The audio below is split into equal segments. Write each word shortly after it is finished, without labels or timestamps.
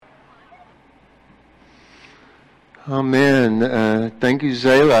Amen. Thank you,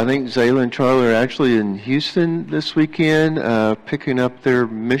 Zayla. I think Zayla and Charlie are actually in Houston this weekend, picking up their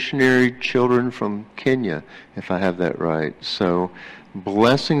missionary children from Kenya, if I have that right. So,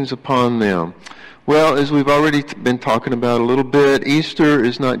 blessings upon them. Well, as we've already been talking about a little bit, Easter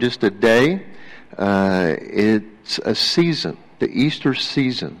is not just a day. It's a season, the Easter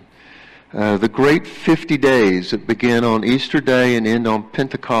season. The great 50 days that begin on Easter Day and end on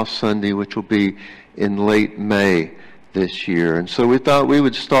Pentecost Sunday, which will be in late May this year. And so we thought we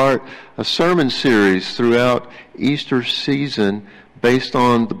would start a sermon series throughout Easter season based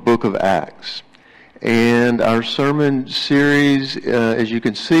on the book of Acts. And our sermon series, as you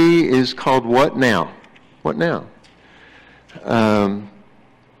can see, is called What Now? What Now?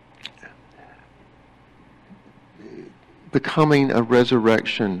 Becoming a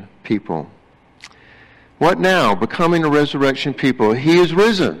resurrection people. What now? Becoming a resurrection people. He is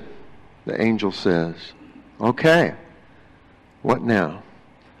risen, the angel says. Okay. What now?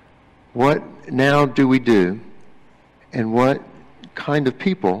 What now do we do? And what kind of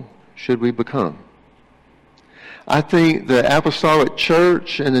people should we become? I think the Apostolic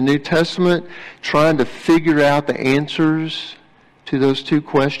Church and the New Testament trying to figure out the answers to those two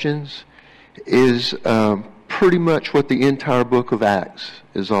questions is pretty much what the entire book of Acts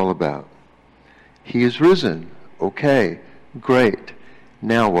is all about. He is risen. Okay, great.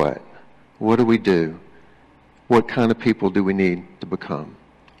 Now what? What do we do? What kind of people do we need to become?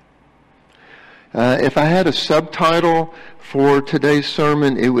 If I had a subtitle for today's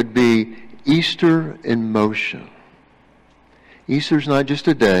sermon, it would be Easter in Motion. Easter's not just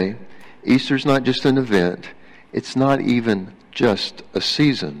a day. Easter's not just an event. It's not even just a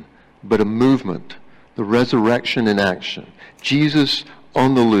season, but a movement. The resurrection in action. Jesus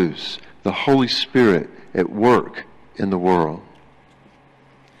on the loose. The Holy Spirit at work in the world.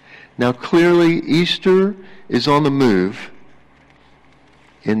 Now clearly Easter is on the move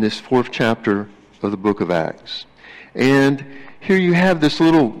in this 4th chapter of the book of Acts. And here you have this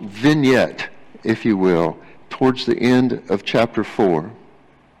little vignette, if you will, towards the end of chapter 4,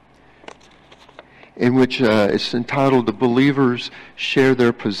 in which it's entitled, The Believers Share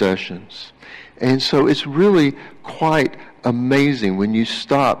Their Possessions. And so it's really quite amazing when you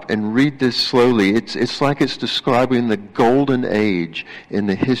stop and read this slowly. It's like it's describing the golden age in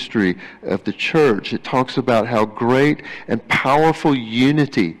the history of the church. It talks about how great and powerful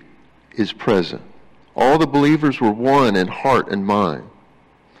unity is present. All the believers were one in heart and mind.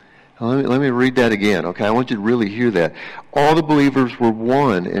 Now, let me read that again, okay? I want you to really hear that. All the believers were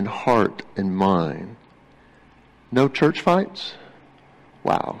one in heart and mind. No church fights?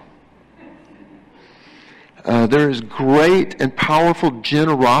 Wow. There is great and powerful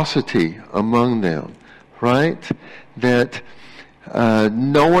generosity among them, right? That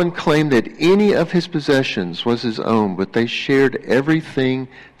no one claimed that any of his possessions was his own, but they shared everything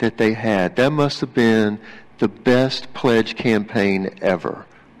that they had. That must have been the best pledge campaign ever,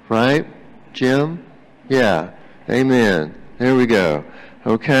 right, Jim? Yeah, amen. There we go.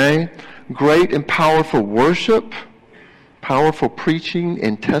 Okay? Great and powerful worship, powerful preaching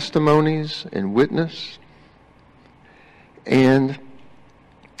and testimonies and witness, and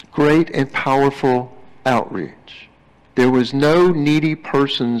great and powerful outreach. There was no needy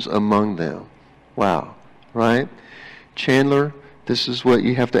persons among them. Wow, right? Chandler, this is what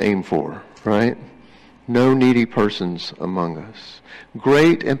you have to aim for, right? No needy persons among us.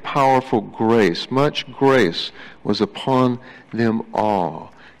 Great and powerful grace, much grace was upon them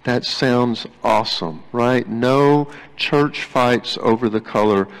all. That sounds awesome, right? No church fights over the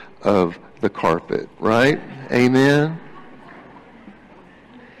color of the carpet, right? Amen?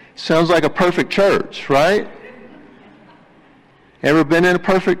 Sounds like a perfect church, right? Ever been in a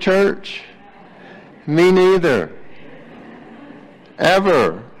perfect church? Me neither.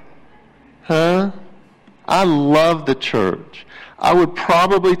 Ever. Huh? I love the church. I would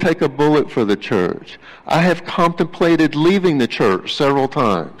probably take a bullet for the church. I have contemplated leaving the church several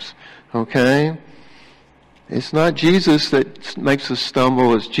times. Okay? It's not Jesus that makes us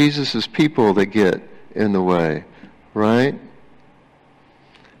stumble. It's Jesus' people that get in the way. Right?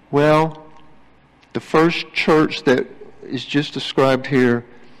 Well, the first church that is just described here,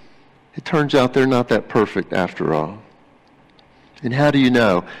 it turns out they're not that perfect after all. And how do you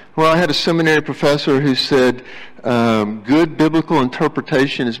know? Well, I had a seminary professor who said good biblical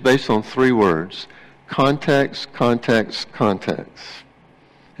interpretation is based on 3 words. Context, context, context.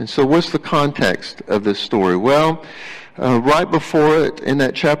 And so what's the context of this story? Well, right before it, in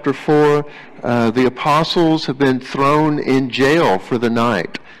that chapter 4, the apostles have been thrown in jail for the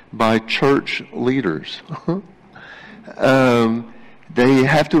night by church leaders. They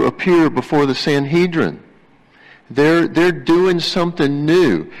have to appear before the Sanhedrin. They're doing something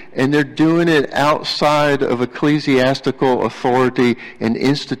new, and they're doing it outside of ecclesiastical authority and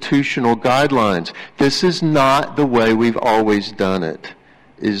institutional guidelines. This is not the way we've always done it,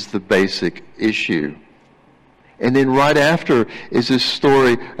 is the basic issue. And then right after is this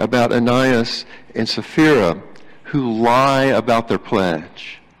story about Ananias and Sapphira who lie about their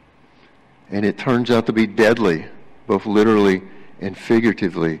pledge. And it turns out to be deadly, both literally and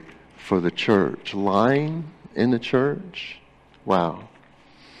figuratively, for the church. Lying in the church? Wow.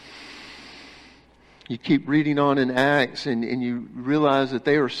 You keep reading on in Acts and you realize that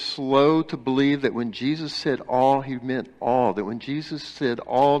they are slow to believe that when Jesus said all, he meant all. That when Jesus said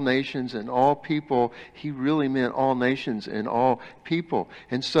all nations and all people, he really meant all nations and all people.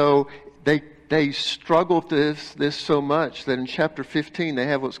 And so they struggle with this so much that in chapter 15 they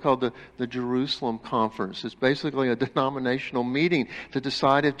have what's called the Jerusalem Conference. It's basically a denominational meeting to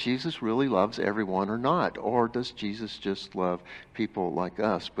decide if Jesus really loves everyone or not. Or does Jesus just love people like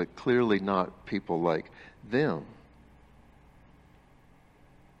us, but clearly not people like them?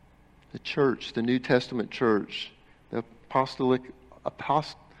 The church, the New Testament church, the apostolic,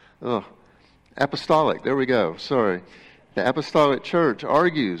 there we go, sorry. The apostolic church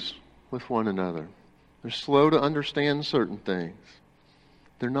argues with one another. They're slow to understand certain things.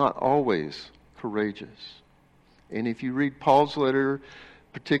 They're not always courageous. And if you read Paul's letter,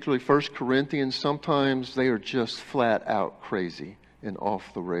 particularly 1 Corinthians, sometimes they are just flat out crazy and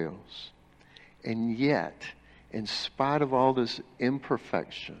off the rails. And yet, in spite of all this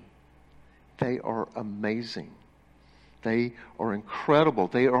imperfection, they are amazing. They are incredible.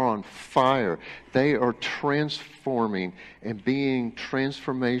 They are on fire. They are transforming and being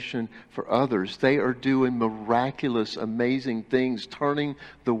transformation for others. They are doing miraculous, amazing things, turning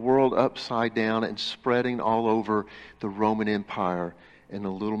the world upside down and spreading all over the Roman Empire in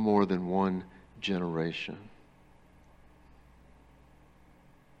a little more than one generation.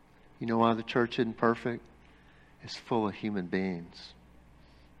 You know why the church isn't perfect? It's full of human beings.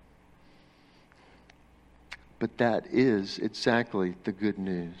 But that is exactly the good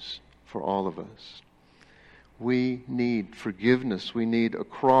news for all of us. We need forgiveness. We need a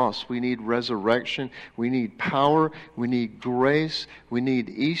cross. We need resurrection. We need power. We need grace. We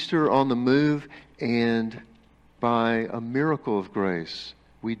need Easter on the move. And by a miracle of grace,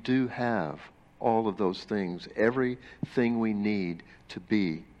 we do have all of those things. Everything we need to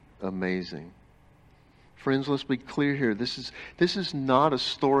be amazing. Friends, let's be clear here. This is not a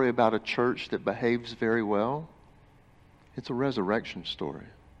story about a church that behaves very well. It's a resurrection story.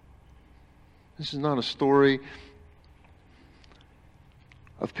 This is not a story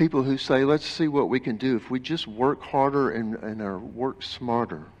of people who say, let's see what we can do if we just work harder and are work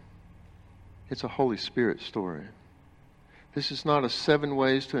smarter. It's a Holy Spirit story. This is not a 7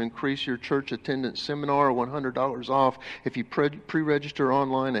 ways to increase your church attendance seminar or $100 off if you pre-register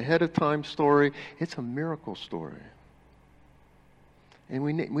online ahead of time story. It's a miracle story. And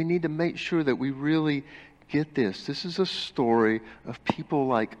we need to make sure that we really get this. This is a story of people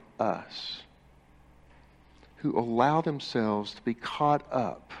like us who allow themselves to be caught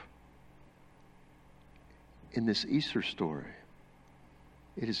up in this Easter story.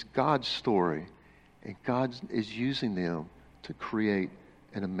 It is God's story, and God is using them to create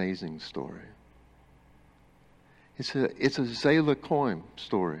an amazing story. It's a Zela Coim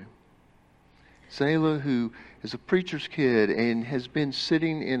story. Zela, who is a preacher's kid and has been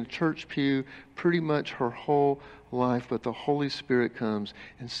sitting in a church pew pretty much her whole life, but the Holy Spirit comes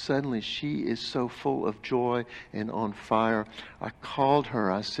and suddenly she is so full of joy and on fire. I called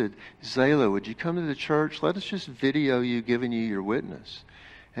her. I said, Zela, would you come to the church? Let us just video you giving you your witness.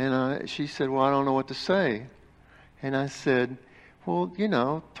 And she said, well, I don't know what to say. And I said, well,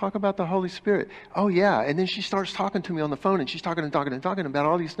 talk about the Holy Spirit. Oh, yeah. And then she starts talking to me on the phone, and she's talking about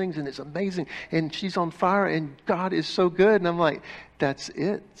all these things, and it's amazing. And she's on fire, and God is so good. And I'm like, that's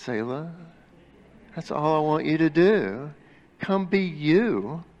it, Zela. That's all I want you to do. Come be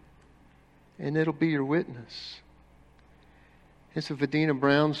you, and it'll be your witness. It's a Vidina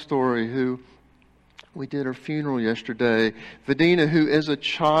Brown story who we did her funeral yesterday. Vidina, who as a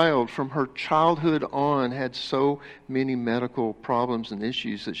child, from her childhood on, had so many medical problems and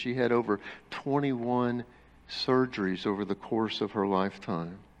issues that she had over 21 surgeries over the course of her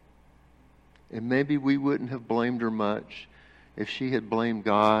lifetime. And maybe we wouldn't have blamed her much if she had blamed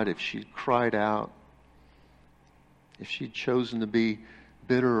God, if she'd cried out, if she'd chosen to be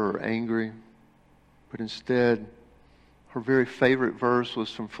bitter or angry. But instead, her very favorite verse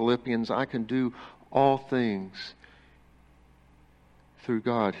was from Philippians, I can do all things through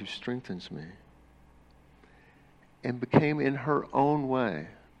God who strengthens me. And became in her own way,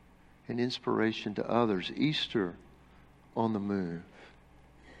 and inspiration to others. Easter on the move.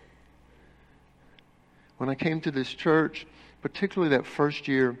 When I came to this church, particularly that first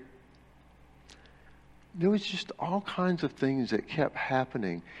year, there was just all kinds of things that kept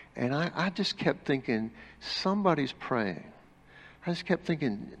happening. And I just kept thinking, somebody's praying. I just kept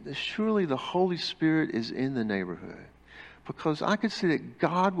thinking, surely the Holy Spirit is in the neighborhood. Because I could see that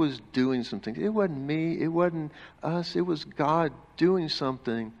God was doing some things. It wasn't me. It wasn't us. It was God doing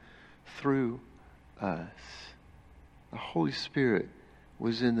something through us. The Holy Spirit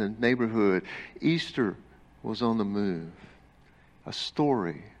was in the neighborhood. Easter was on the move. A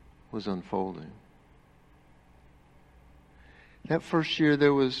story was unfolding. That first year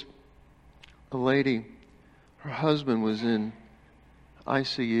there was a lady, her husband was in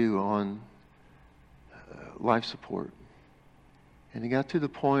ICU on life support. And it got to the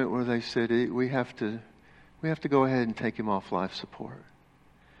point where they said, we have to go ahead and take him off life support.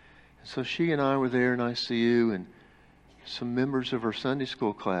 And so she and I were there in ICU, and some members of her Sunday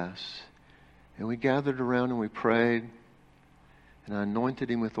school class, and we gathered around and we prayed, and I anointed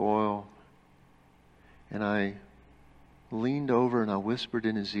him with oil, and I leaned over and I whispered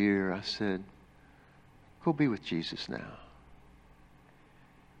in his ear, I said, go be with Jesus now.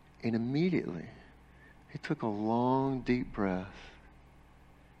 And immediately, he took a long, deep breath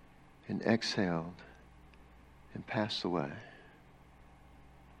and exhaled and passed away.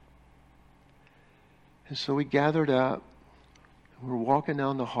 And so we gathered up, and we're walking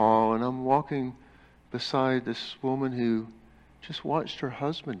down the hall, and I'm walking beside this woman who just watched her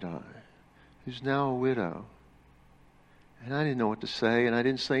husband die, who's now a widow. And I didn't know what to say, and I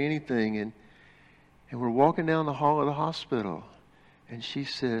didn't say anything. And we're walking down the hall of the hospital, and she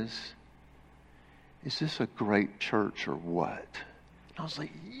says, is this a great church or what? And I was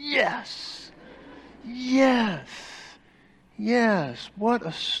like, yes, yes, yes. What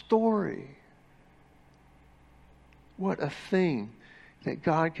a story. What a thing that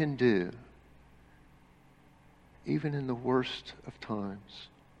God can do, even in the worst of times.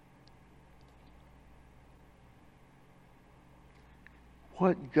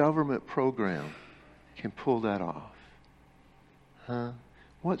 What government program can pull that off? Huh?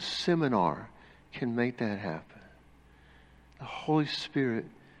 What seminar can make that happen? The Holy Spirit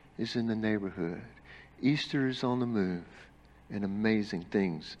is in the neighborhood. Easter is on the move, and amazing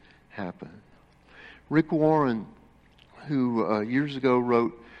things happen. Rick Warren, who years ago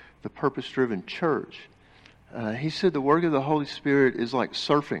wrote The Purpose-Driven Church, he said the work of the Holy Spirit is like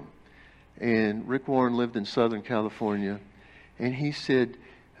surfing. And Rick Warren lived in Southern California. And he said,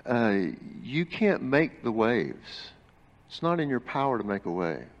 you can't make the waves. It's not in your power to make a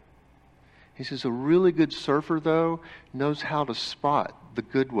wave. He says, a really good surfer, though, knows how to spot the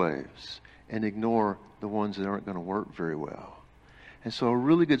good waves and ignore the ones that aren't going to work very well. And so a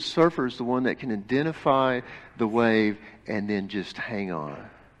really good surfer is the one that can identify the wave and then just hang on.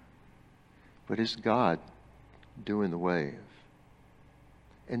 But it's God doing the wave.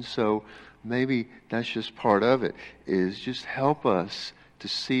 And so maybe that's just part of it, is just help us to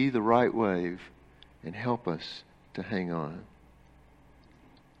see the right wave and help us to hang on.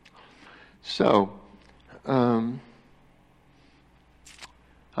 So, I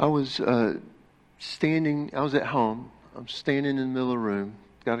was at home. I'm standing in the middle of the room,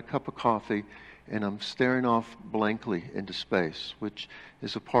 got a cup of coffee, and I'm staring off blankly into space, which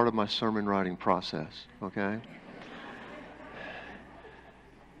is a part of my sermon writing process, okay?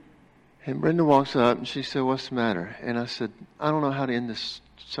 And Brenda walks up and she said, what's the matter? And I said, I don't know how to end this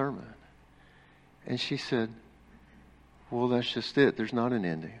sermon. And she said, well, that's just it. There's not an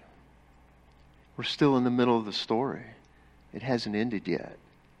ending. We're still in the middle of the story. It hasn't ended yet.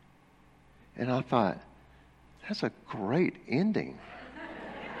 And I thought, that's a great ending.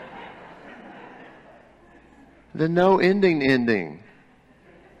 The no ending.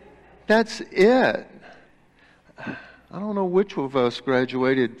 That's it. I don't know which of us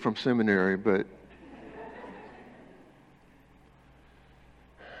graduated from seminary, but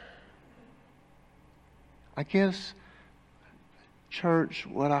I guess, church,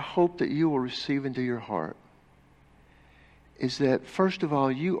 what I hope that you will receive into your heart is that, first of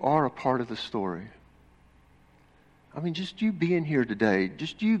all, you are a part of the story. I mean, just you being here today,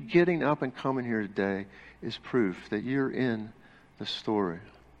 just you getting up and coming here today is proof that you're in the story.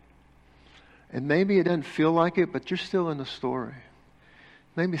 And maybe it doesn't feel like it, but you're still in the story.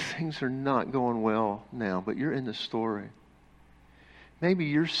 Maybe things are not going well now, but you're in the story. Maybe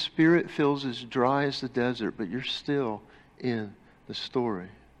your spirit feels as dry as the desert, but you're still in the story.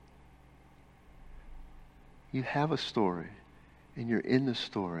 You have a story, and you're in the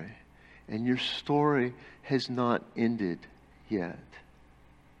story, and your story has not ended yet.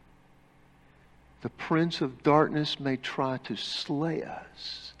 The prince of darkness may try to slay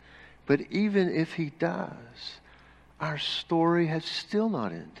us. But even if he does, our story has still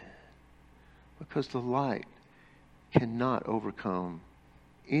not ended. Because the light cannot overcome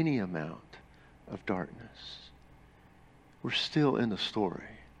any amount of darkness. We're still in the story.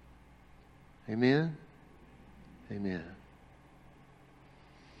 Amen? Amen.